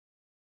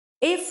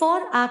A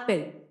for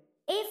apple.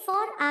 A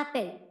for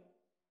apple.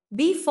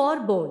 B for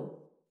bowl.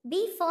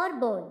 B for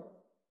bowl.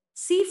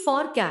 C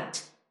for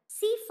cat.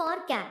 C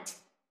for cat.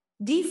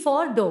 D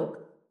for dog.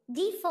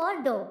 D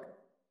for dog.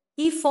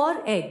 E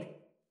for egg.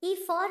 E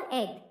for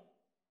egg.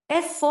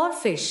 F for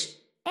fish.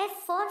 F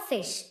for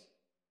fish.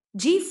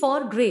 G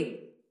for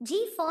grape.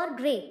 G for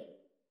grape.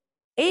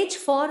 H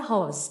for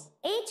horse.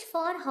 H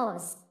for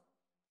horse.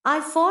 I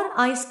for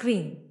ice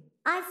cream.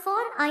 I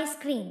for ice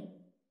cream.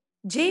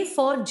 J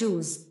for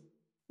juice.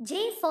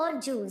 J for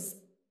juice.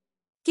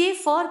 K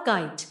for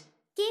kite.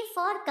 K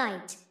for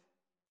kite.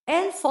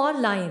 L for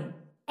lion.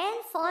 L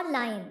for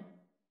lion.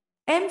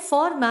 M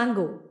for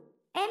mango.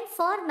 M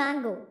for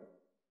mango.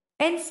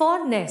 N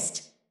for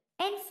nest.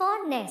 N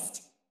for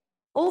nest.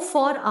 O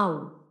for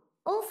owl.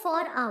 O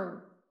for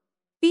owl.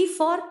 P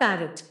for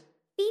parrot.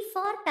 P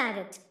for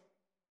parrot.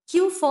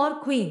 Q for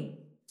queen.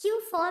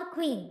 Q for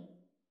queen.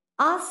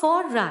 R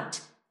for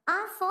rat.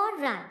 R for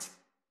rat.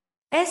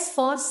 S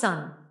for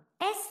sun.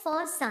 S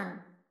for sun.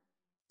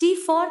 T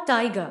for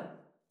tiger.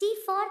 T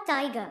for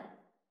tiger.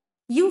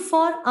 U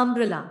for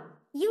umbrella.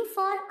 U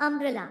for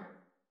umbrella.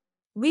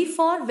 V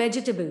for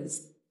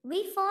vegetables.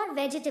 V for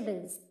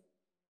vegetables.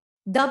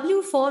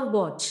 W for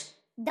watch.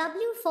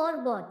 W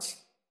for watch.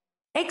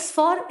 X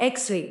for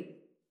x-ray.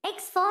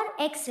 X for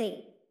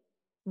x-ray.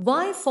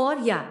 Y for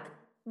yak.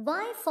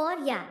 Y for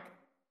yak.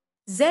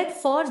 Z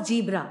for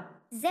zebra.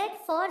 Z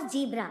for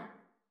zebra.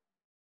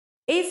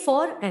 A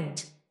for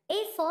ant. A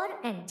for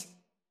ant.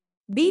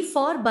 B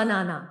for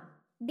banana.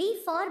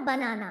 B for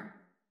banana.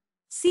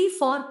 C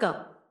for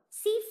cup.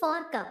 C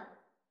for cup.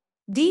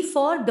 D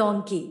for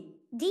donkey.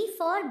 D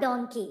for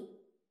donkey.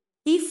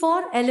 E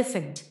for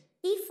elephant.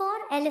 E for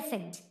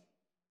elephant.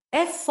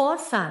 F for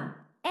fan.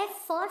 F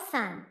for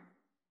fan.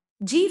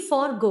 G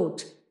for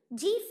goat.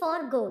 G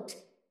for goat.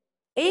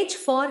 H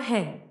for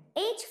hen.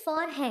 H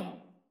for hen.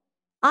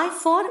 I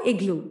for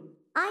igloo.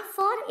 I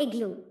for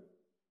igloo.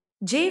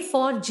 J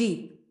for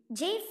jeep.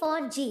 J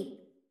for jeep.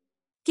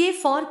 K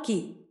for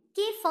key.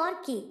 K for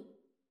key.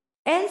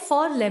 L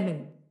for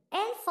lemon.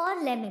 L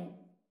for lemon.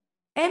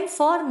 M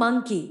for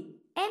monkey.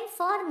 M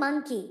for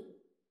monkey.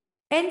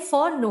 N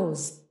for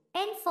nose.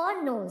 N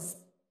for nose.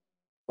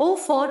 O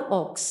for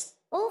ox.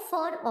 O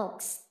for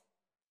ox.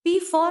 P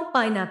for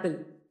pineapple.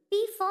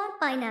 P for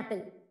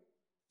pineapple.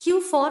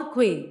 Q for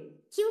quail.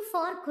 Q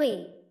for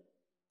quail.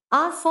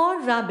 R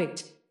for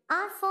rabbit.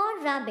 R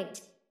for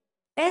rabbit.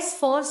 S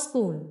for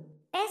spoon.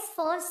 S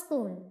for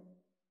spoon.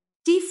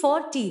 T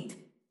for teeth.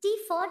 T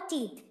for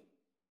teeth.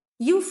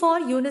 U for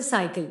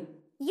unicycle.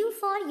 U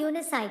for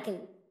unicycle.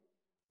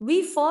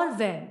 V for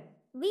van.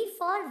 V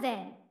for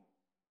van.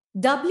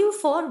 W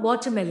for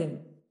watermelon.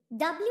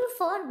 W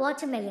for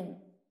watermelon.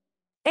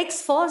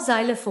 X for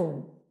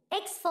xylophone.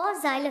 X for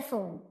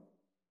xylophone.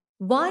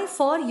 Y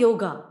for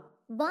yoga.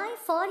 Y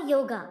for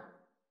yoga.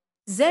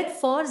 Z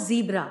for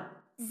zebra.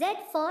 Z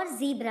for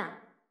zebra.